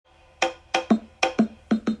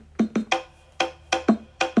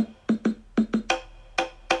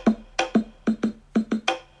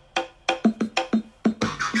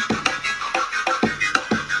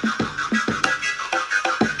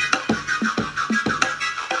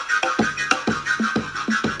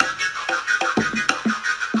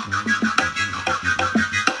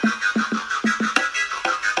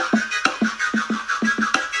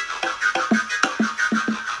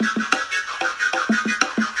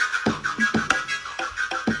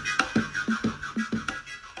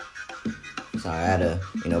had to,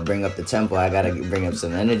 bring up the tempo. I gotta bring up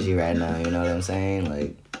some energy right now. You know what I'm saying?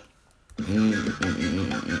 Like,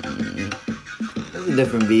 it's a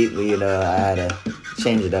different beat, but I had to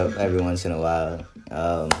change it up every once in a while.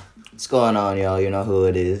 What's going on, y'all? You know who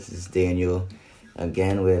it is. It's Daniel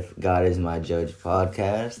again with God Is My Judge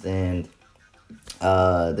podcast, and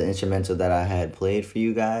the instrumental that I had played for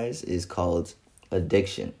you guys is called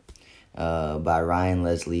Addiction by Ryan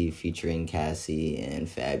Leslie featuring Cassie and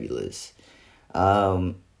Fabulous.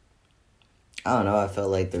 I don't know, I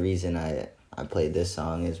felt like the reason I played this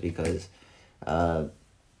song is because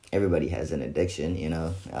everybody has an addiction,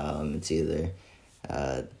 it's either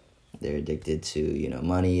they're addicted to,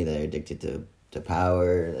 money, they're addicted to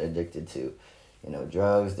power, they're addicted to,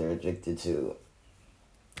 drugs, they're addicted to,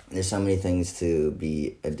 there's so many things to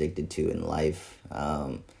be addicted to in life.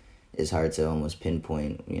 It's hard to almost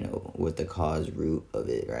pinpoint, what the cause root of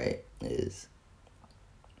it, right, is.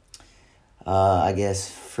 I guess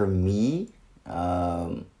for me,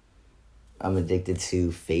 I'm addicted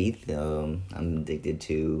to faith. I'm addicted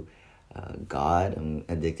to God. I'm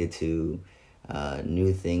addicted to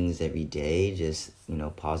new things every day, just,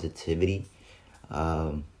 positivity.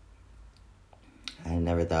 I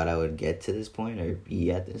never thought I would get to this point or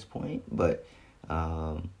be at this point, but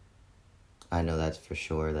I know that's for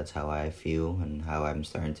sure. That's how I feel and how I'm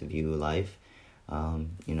starting to view life.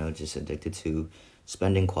 Just addicted to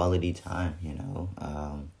spending quality time,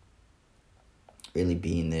 really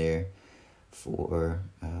being there for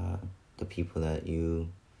the people that you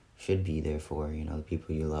should be there for, the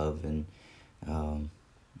people you love, and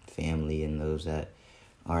family, and those that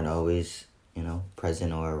aren't always,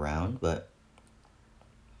 present or around, but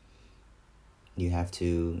you have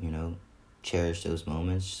to, cherish those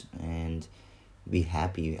moments and be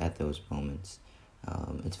happy at those moments.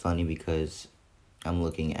 It's funny because I'm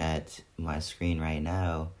looking at my screen right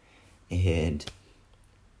now, and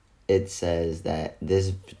it says that this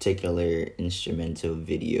particular instrumental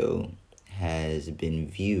video has been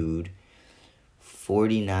viewed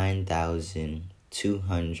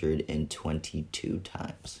 49,222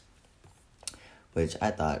 times, which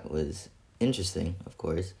I thought was interesting, of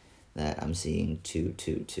course, that I'm seeing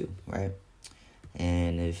 222, right?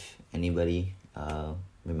 And if anybody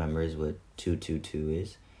remembers what 222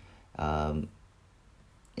 is,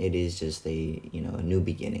 it is just a new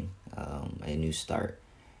beginning, a new start.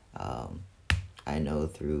 I know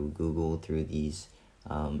through Google, through these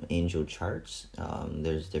angel charts,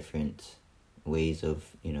 there's different ways of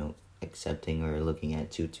accepting or looking at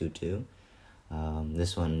 222.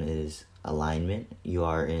 This one is alignment. You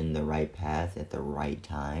are in the right path at the right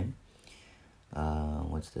time.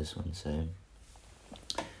 What's this one say?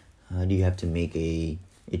 Do you have to make a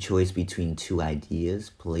choice between two ideas,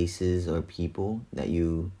 places, or people that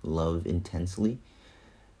you love intensely?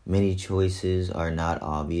 Many choices are not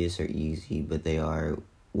obvious or easy, but they are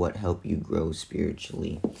what help you grow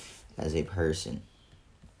spiritually as a person.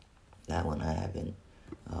 That one I haven't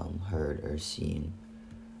heard or seen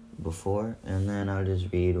before. And then I'll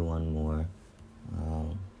just read one more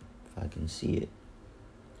if I can see it.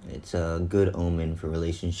 It's a good omen for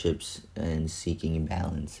relationships and seeking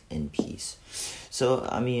balance and peace. So,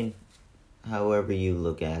 however you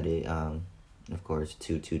look at it, of course,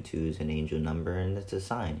 222 is an angel number, and it's a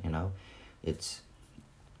sign, It's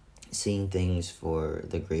seeing things for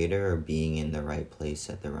the greater, or being in the right place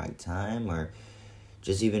at the right time, or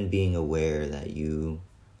just even being aware that you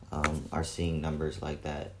are seeing numbers like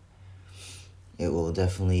that. It will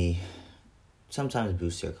definitely sometimes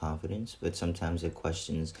boost your confidence, but sometimes it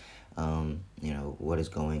questions, what is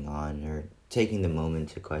going on, or taking the moment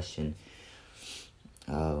to question,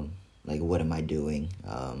 what am I doing?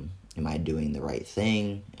 Am I doing the right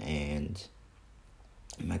thing? And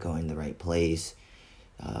am I going the right place?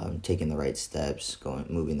 Taking the right steps,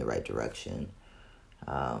 moving the right direction.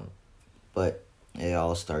 But it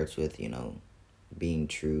all starts with, being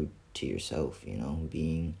true to yourself,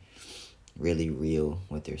 being really real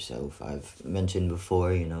with yourself. I've mentioned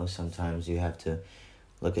before, sometimes you have to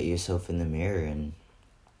look at yourself in the mirror, and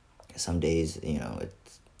some days,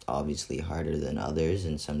 it's obviously harder than others,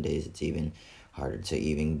 and some days it's even harder to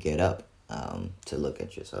even get up to look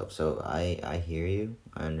at yourself. So I hear you,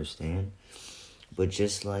 I understand, but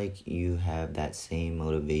just like you have that same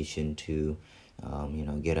motivation to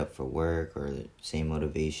get up for work, or the same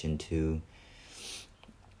motivation to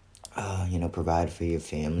provide for your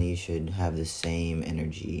family, you should have the same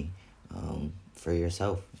energy for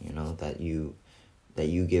yourself, that you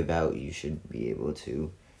give out, you should be able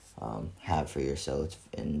to have for yourself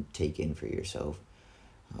and take in for yourself.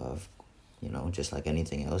 Just like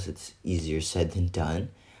anything else, it's easier said than done.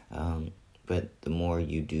 but the more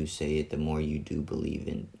you do say it, the more you do believe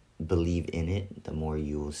in it, the more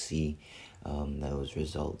you will see those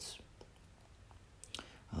results.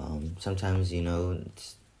 Sometimes,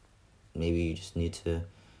 maybe you just need to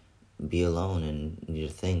be alone and need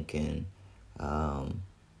to think and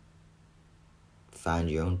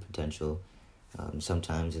find your own potential.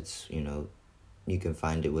 Sometimes it's, you can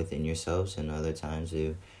find it within yourselves, and other times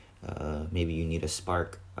maybe you need a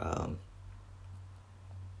spark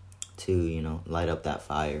to, light up that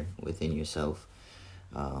fire within yourself.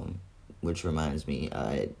 Which reminds me,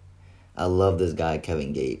 I love this guy,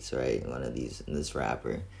 Kevin Gates, right? This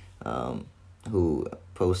rapper, who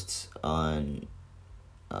posts on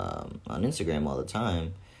Instagram all the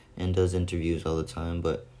time and does interviews all the time,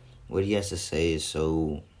 but what he has to say is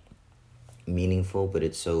so meaningful, but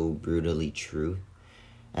it's so brutally true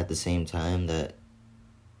at the same time that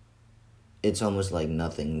it's almost like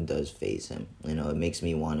nothing does faze him. It makes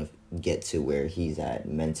me want to get to where he's at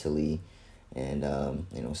mentally and,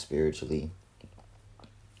 spiritually.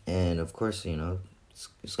 And of course,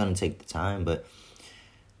 it's going to take the time, but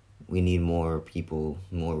we need more people,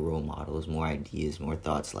 more role models, more ideas, more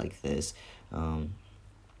thoughts like this,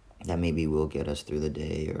 that maybe will get us through the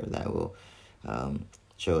day, or that will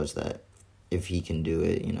show us that if he can do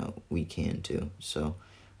it, we can too. So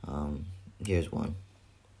here's one.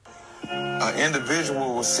 An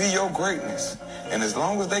individual will see your greatness, and as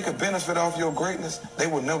long as they could benefit off your greatness, they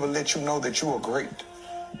will never let you know that you are great.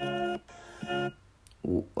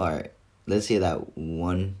 All right, let's hear that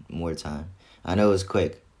one more time. I know it's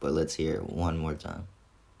quick, but let's hear it one more time.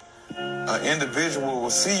 An individual will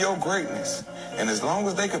see your greatness, and as long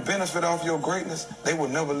as they could benefit off your greatness, they will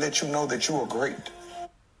never let you know that you are great.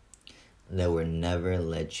 They will never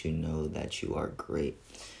let you know that you are great.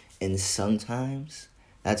 And sometimes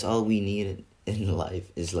that's all we need in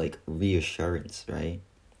life is like reassurance, right?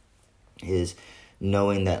 Is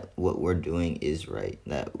knowing that what we're doing is right,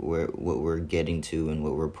 that what we're getting to and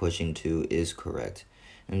what we're pushing to is correct.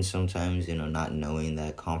 And sometimes, not knowing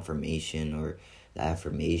that confirmation or the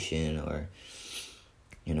affirmation or,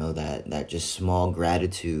 that just small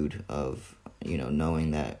gratitude of,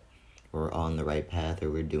 knowing that we're on the right path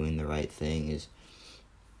or we're doing the right thing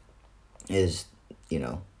is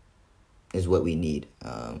what we need.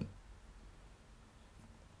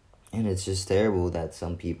 And it's just terrible that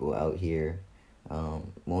some people out here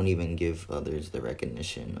won't even give others the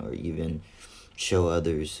recognition or even show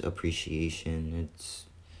others appreciation.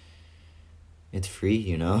 It's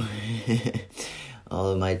free,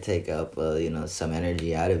 All it might take up, some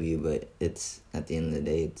energy out of you, but it's, at the end of the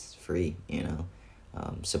day, it's free,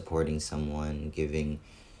 supporting someone, giving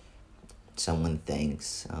someone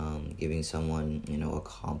thanks, giving someone, a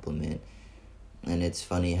compliment. And it's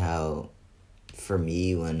funny how, for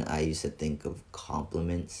me, when I used to think of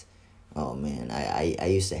compliments, oh man, I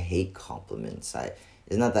used to hate compliments.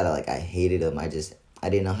 It's not that I hated them, I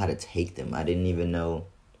didn't know how to take them. I didn't even know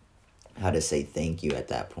how to say thank you at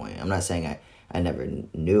that point. I'm not saying I never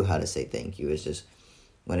knew how to say thank you. It's just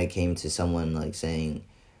when it came to someone saying,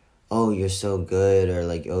 oh, you're so good, or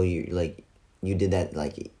oh, you did that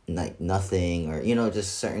like nothing, or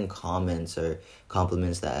just certain comments or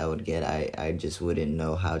compliments that I would get, I just wouldn't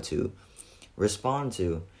know how to respond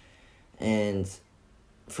to. And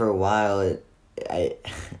for a while I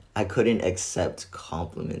couldn't accept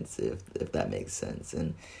compliments, if that makes sense,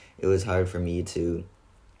 and it was hard for me to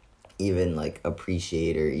even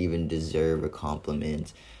appreciate or even deserve a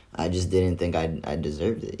compliment. I just didn't think I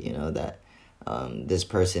deserved it, that this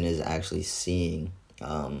person is actually seeing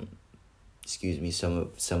some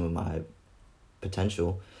of my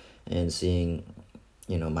potential and seeing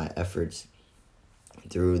my efforts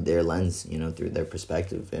through their lens, through their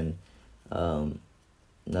perspective. And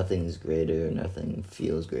nothing's greater, nothing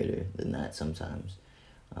feels greater than that sometimes.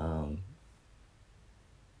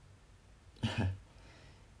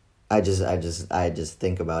 I just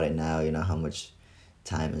think about it now, how much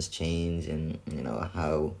time has changed, and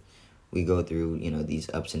how we go through these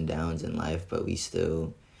ups and downs in life, but we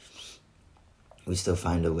still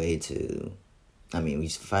find a way to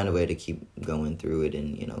keep going through it,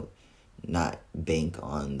 and not bank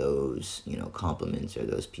on those compliments or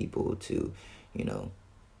those people to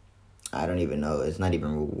I don't even know, it's not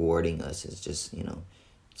even rewarding us. It's just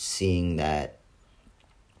seeing that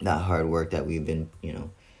hard work that we've been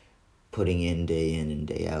putting in and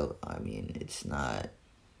day out. I mean, it's not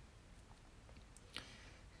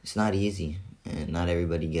easy, and not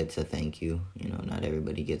everybody gets a thank you. Not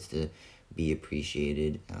everybody gets to be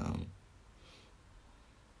appreciated.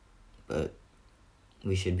 But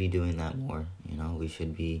we should be doing that more. We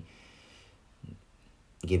should be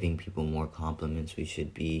giving people more compliments. We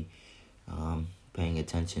should be paying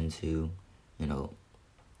attention to,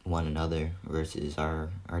 one another versus our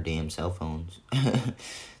damn cell phones.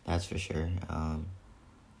 That's for sure. I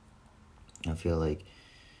feel like,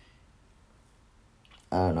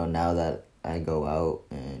 I don't know, now that I go out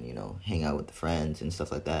and, hang out with the friends and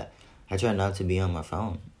stuff like that, I try not to be on my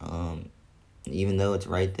phone. Even though it's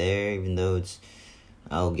right there, even though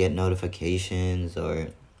I'll get notifications or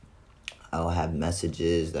I'll have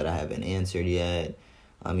messages that I haven't answered yet.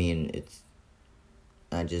 I mean,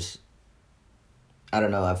 I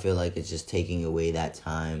don't know, I feel like it's just taking away that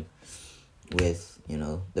time with,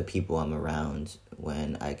 the people I'm around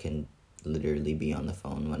when I can literally be on the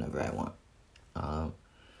phone whenever I want. I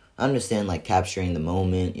understand, like, capturing the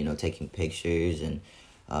moment, taking pictures and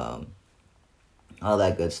all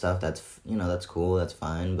that good stuff. That's cool, that's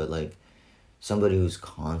fine. But, like, somebody who's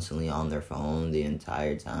constantly on their phone the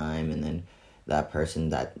entire time, and then that person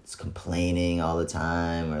that's complaining all the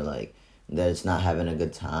time, or, like, that's not having a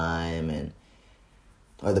good time,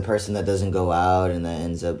 or the person that doesn't go out and that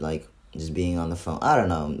ends up, like, just being on the phone. I don't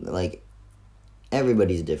know. Like,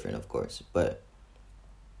 everybody's different, of course. But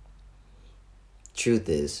truth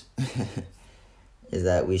is, is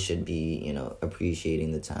that we should be,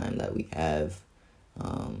 appreciating the time that we have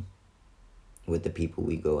with the people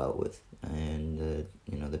we go out with, and,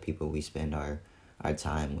 the people we spend our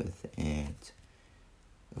time with. And,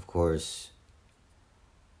 of course,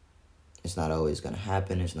 it's not always going to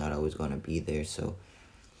happen. It's not always going to be there. So,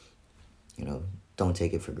 don't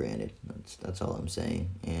take it for granted. That's all I'm saying.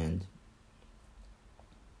 And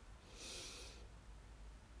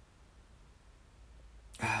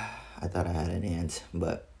I thought I had an ant,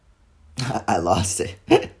 but I lost it.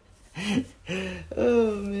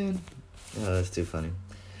 Oh, man. Oh, that's too funny.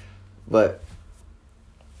 But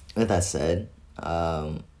with that said,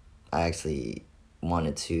 I actually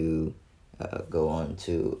wanted to go on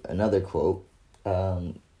to another quote,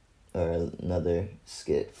 or another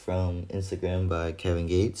skit from Instagram by Kevin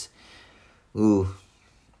Gates, who,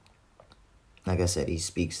 like I said, he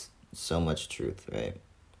speaks so much truth, right?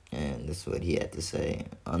 And this is what he had to say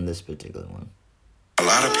on this particular one. A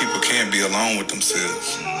lot of people can't be alone with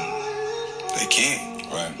themselves. They can't.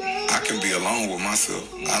 Right. I can be alone with myself.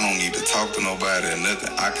 I don't need to talk to nobody or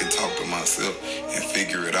nothing. I can talk to myself and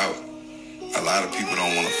figure it out. A lot of people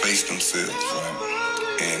don't want to face themselves.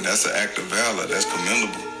 Right. And that's an act of valor. That's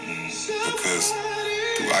commendable. Because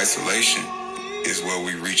through isolation is where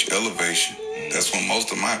we reach elevation. That's when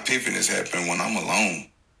most of my epiphanies happen, when I'm alone.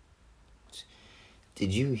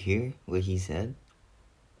 Did you hear what he said?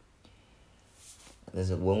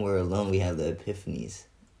 When we're alone, we have the epiphanies.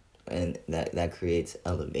 And that creates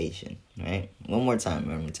elevation, right? One more time,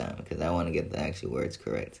 because I want to get the actual words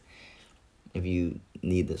correct. If you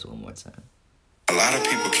need this one more time. A lot of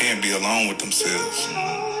people can't be alone with themselves.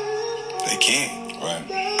 They can't. Right.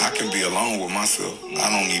 I can be alone with myself.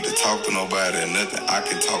 I don't need to talk to nobody or nothing. I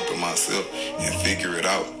can talk to myself and figure it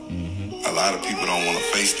out. Mm-hmm. A lot of people don't want to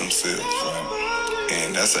face themselves. Right.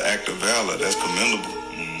 And that's an act of valor. That's commendable.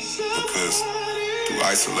 Because through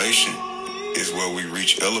isolation is where we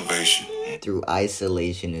reach elevation. Through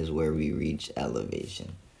isolation is where we reach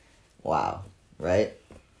elevation. Wow. Right?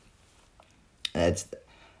 I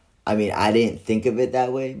didn't think of it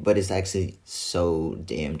that way, but it's actually so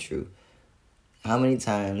damn true. How many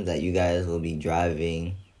times that you guys will be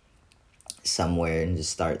driving somewhere and just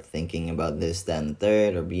start thinking about this, that, and the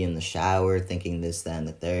third, or be in the shower thinking this, that, and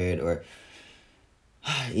the third, or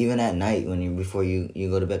even at night before you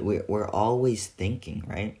go to bed, we're always thinking,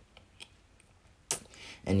 right?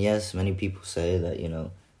 And yes, many people say that,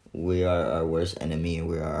 we are our worst enemy and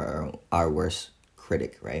we are our worst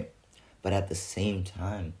critic, right? But at the same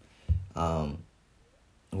time,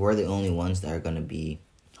 we're the only ones that are going to be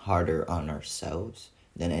harder on ourselves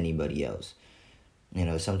than anybody else.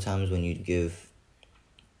 Sometimes when you give,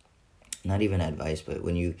 not even advice, but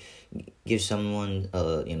when you give someone,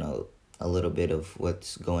 a little bit of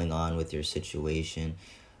what's going on with your situation,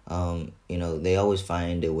 they always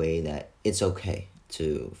find a way that it's okay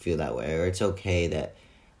to feel that way, or it's okay that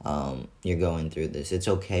you're going through this. It's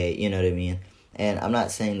okay, you know what I mean? And I'm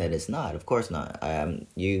not saying that it's not. Of course not.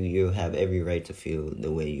 You have every right to feel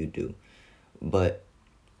the way you do. But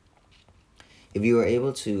if you are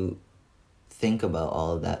able to think about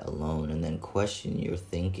all of that alone and then question your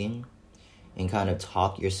thinking and kind of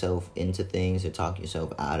talk yourself into things or talk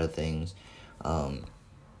yourself out of things,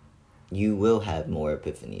 you will have more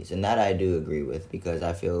epiphanies. And that I do agree with, because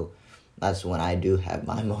I feel that's when I do have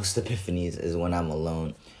my most epiphanies, is when I'm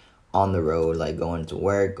alone on the road, like going to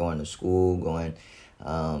work, going to school, going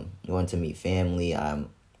to meet family. I'm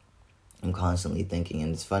constantly thinking,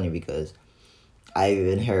 and it's funny because I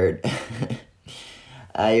even heard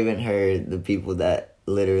I even heard the people that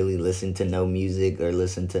literally listen to no music or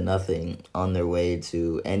listen to nothing on their way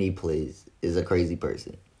to any place is a crazy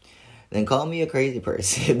person. Then call me a crazy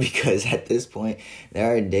person because at this point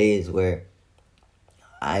there are days where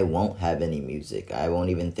I won't have any music. I won't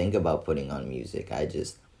even think about putting on music. I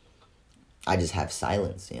just have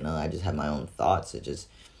silence, you know. I just have my own thoughts.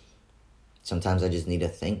 Sometimes I just need to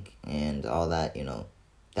think, and all that, you know,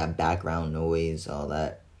 that background noise, all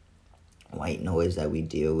that white noise that we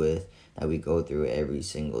deal with, that we go through every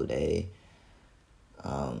single day,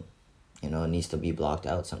 you know, it needs to be blocked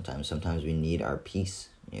out sometimes. Sometimes we need our peace,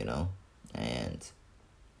 you know, and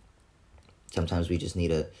sometimes we just need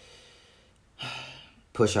to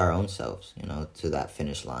push our own selves, you know, to that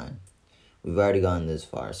finish line. We've already gone this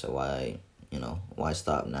far, so why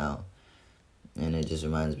stop now? And it just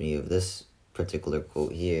reminds me of this particular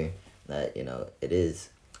quote here, that, you know, it is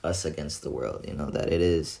us against the world, you know, that it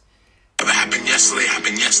is. Whatever happened yesterday.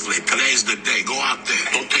 Today's the day. Go out there.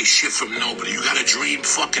 Don't take shit from nobody. You got a dream,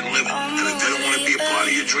 fucking live it. And if they don't want to be a part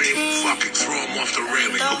of your dream, fucking throw them off the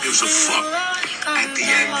railing. Who gives a fuck? At the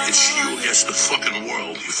end, it's you against the fucking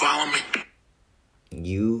world. You follow me?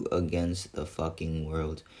 You against the fucking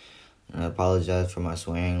world. And I apologize for my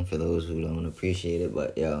swearing for those who don't appreciate it,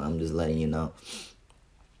 but yo, I'm just letting you know.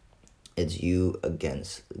 It's you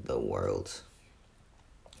against the world.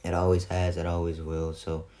 It always has, it always will,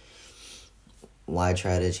 so why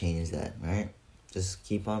try to change that, right? Just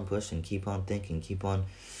keep on pushing, keep on thinking, keep on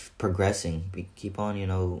progressing, keep on, you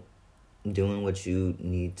know, doing what you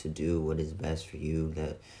need to do, what is best for you,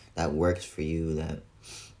 that works for you, that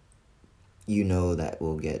you know that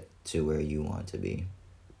will get to where you want to be.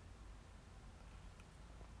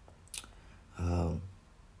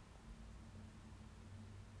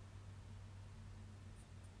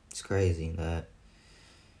 It's crazy that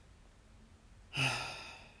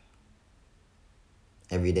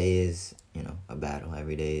every day is, you know, a battle.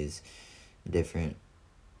 Every day is different.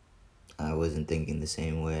 I wasn't thinking the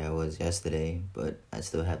same way I was yesterday, but I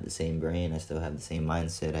still have the same brain. I still have the same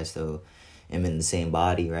mindset. I still am in the same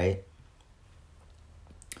body, right?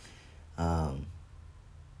 And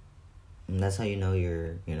that's how you know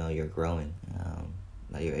you're growing.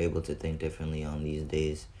 That you're able to think differently on these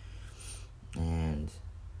days and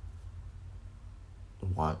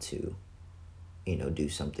want to, you know, do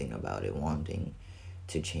something about it, wanting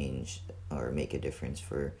to change or make a difference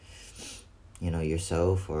for, you know,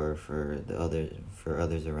 yourself or for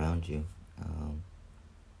others around you.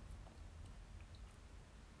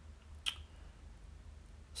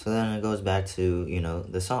 So then it goes back to, you know,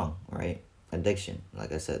 the song, right? Addiction.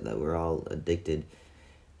 Like I said, that we're all addicted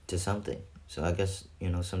to something. So I guess, you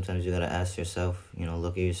know, sometimes you gotta ask yourself, you know,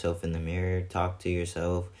 look at yourself in the mirror, talk to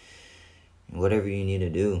yourself, whatever you need to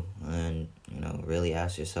do, and, you know, really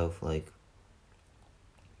ask yourself, like,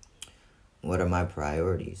 what are my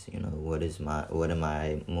priorities? You know, what am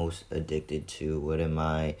I most addicted to? What am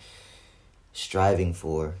I striving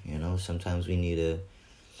for? You know, sometimes we need to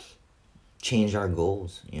change our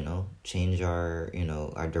goals, you know, change our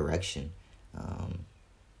direction.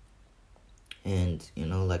 And, you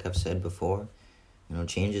know, like I've said before, you know,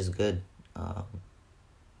 change is good.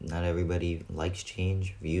 Not everybody likes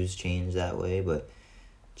change, views change that way, but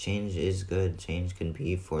change is good. Change can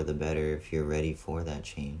be for the better if you're ready for that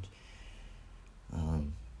change.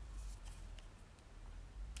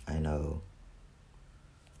 I know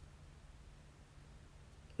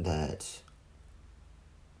that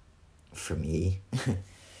for me,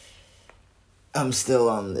 I'm still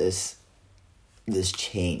on this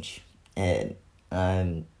change, and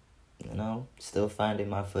I'm, you know, still finding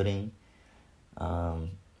my footing.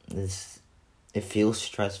 It feels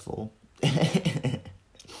stressful,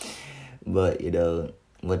 but, you know,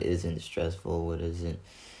 what isn't stressful,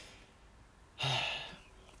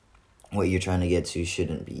 what you're trying to get to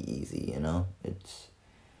shouldn't be easy, you know? It's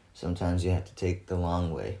sometimes you have to take the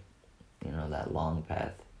long way, you know, that long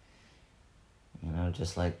path. You know,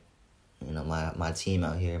 just like, you know, my team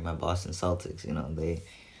out here, my Boston Celtics, you know,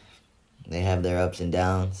 they have their ups and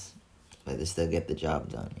downs, but they still get the job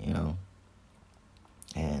done, you know?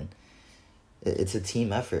 And it's a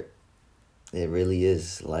team effort. It really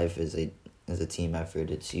is. Life is a team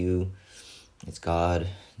effort. It's you, it's God,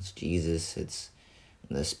 it's Jesus, it's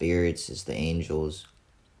the spirits, it's the angels.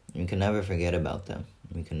 You can never forget about them.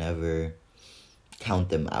 You can never count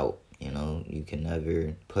them out, you know? You can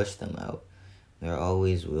never push them out. There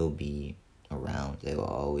always will be around. They will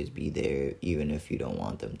always be there, even if you don't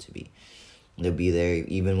want them to be. They'll be there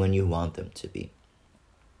even when you want them to be.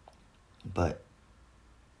 But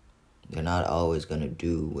they're not always going to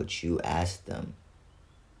do what you ask them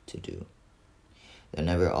to do. They're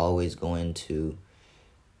never always going to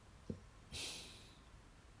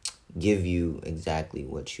give you exactly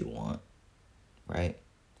what you want, right?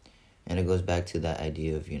 And it goes back to that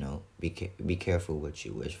idea of, be careful what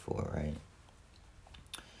you wish for, right?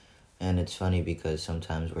 And it's funny because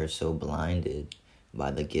sometimes we're so blinded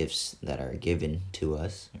by the gifts that are given to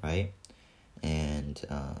us, right? And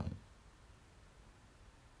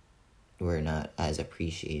we're not as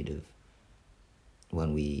appreciative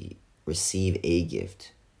when we receive a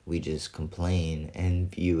gift. We just complain and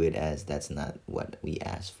view it as that's not what we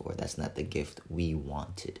asked for. That's not the gift we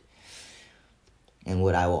wanted. And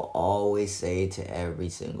what I will always say to every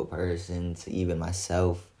single person, to even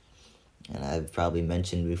myself, and I've probably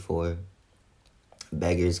mentioned before,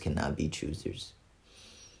 beggars cannot be choosers.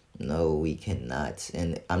 No, we cannot.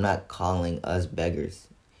 And I'm not calling us beggars.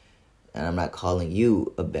 And I'm not calling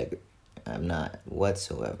you a beggar. I'm not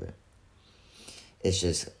whatsoever. It's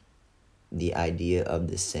just the idea of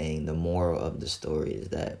the saying, the moral of the story is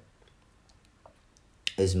that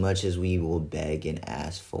as much as we will beg and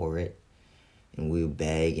ask for it, and we'll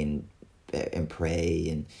beg and pray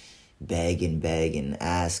and beg and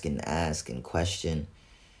ask and question,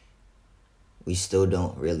 we still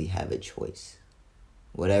don't really have a choice.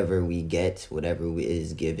 Whatever we get, whatever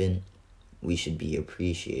is given, we should be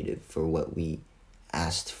appreciative for what we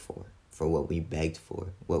asked for what we begged for,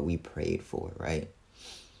 what we prayed for, right?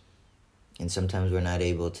 And sometimes we're not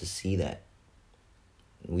able to see that.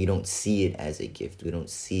 We don't see it as a gift. We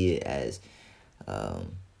don't see it as, a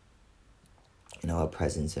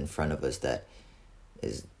presence in front of us that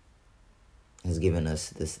has given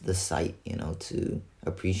us the sight, to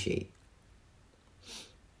appreciate.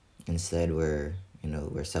 Instead, we're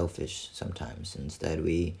selfish sometimes. Instead,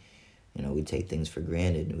 we take things for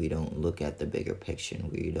granted. We don't look at the bigger picture.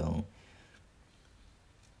 We don't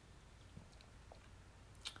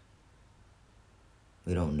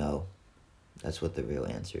know. That's what the real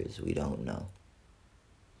answer is. We don't know.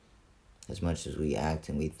 As much as we act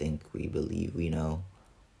and we think we believe we know,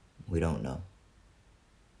 we don't know.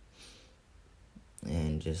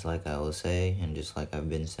 And just like I will say, and just like I've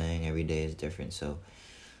been saying, every day is different. So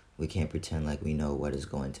we can't pretend like we know what is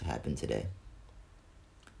going to happen today.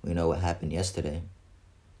 We know what happened yesterday,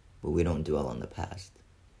 but we don't dwell on the past.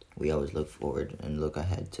 We always look forward and look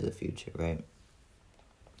ahead to the future, right?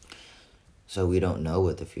 So we don't know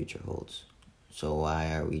what the future holds. So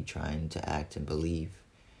why are we trying to act and believe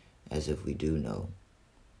as if we do know?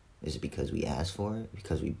 Is it because we asked for it?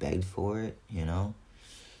 Because we begged for it,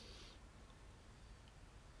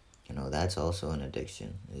 that's also an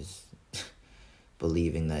addiction, is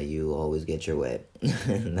believing that you always get your way,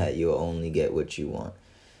 that you only get what you want,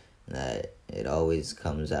 that it always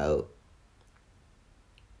comes out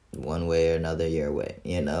one way or another your way.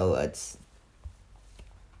 It's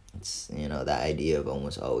that idea of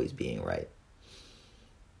almost always being right.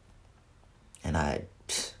 And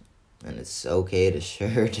it's okay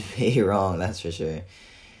to be wrong, that's for sure.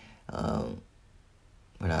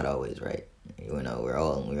 We're not always right. We're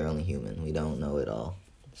only human. We don't know it all.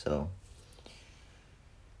 So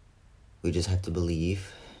we just have to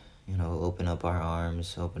believe, open up our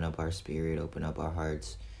arms, open up our spirit, open up our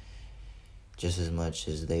hearts. Just as much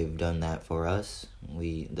as they've done that for us,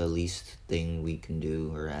 the least thing we can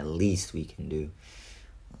do, or at least we can do,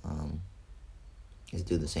 is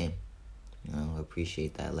do the same.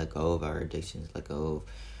 Appreciate that. Let go of our addictions. Let go of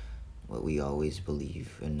what we always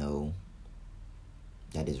believe and know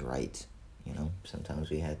that is right. Sometimes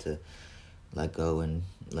we had to let go and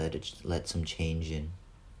let some change in.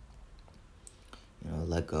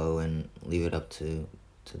 Let go and leave it up to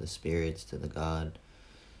the spirits, to the God.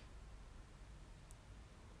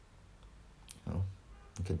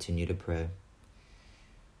 And continue to pray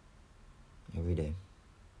every day.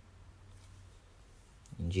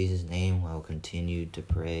 In Jesus' name, I will continue to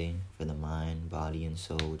pray for the mind, body, and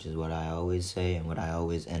soul, which is what I always say and what I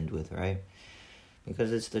always end with, right?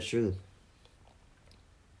 Because it's the truth.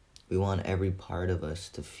 We want every part of us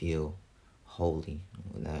to feel holy.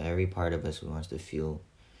 Every part of us wants to feel,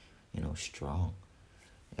 strong.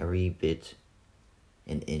 Every bit,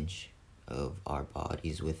 an inch of our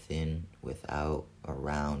bodies, within, without,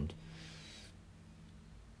 around.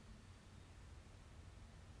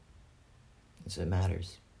 So it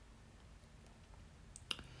matters.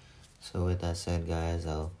 So with that said, guys,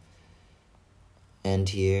 I'll end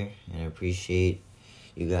here and appreciate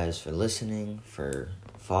you guys for listening, for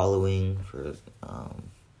following, for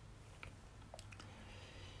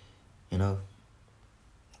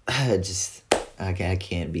I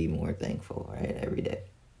can't be more thankful, right, every day.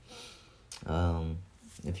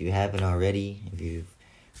 If you haven't already, if you've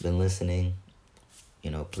been listening,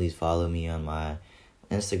 please follow me on my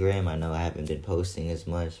Instagram. I know I haven't been posting as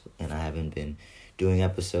much, and I haven't been doing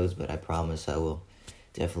episodes, but I promise I will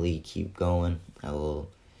definitely keep going. I will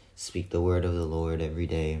speak the word of the Lord every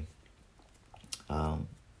day.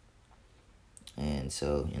 And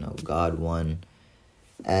so, God One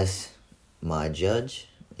S My Judge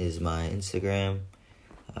is my Instagram.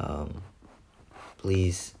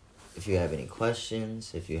 Please, if you have any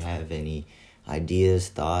questions, if you have any ideas,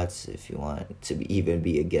 thoughts, if you want to even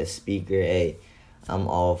be a guest speaker, hey, I'm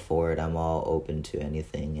all for it. I'm all open to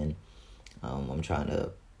anything, and I'm trying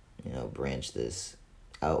to, branch this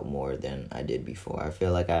out more than I did before. I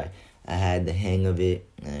feel like I had the hang of it,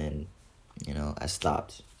 and I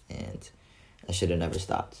stopped, and I should have never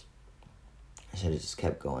stopped. I should have just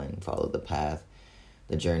kept going, followed the path,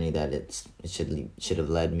 the journey that it should have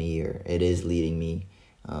led me, or it is leading me.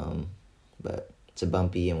 But it's a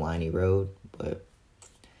bumpy and windy road, but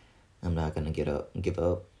I'm not gonna give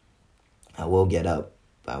up. I will get up,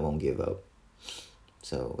 but I won't give up.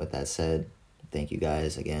 So with that said, thank you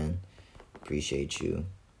guys again. Appreciate you.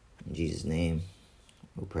 In Jesus' name,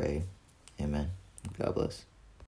 we'll pray. Amen. God bless.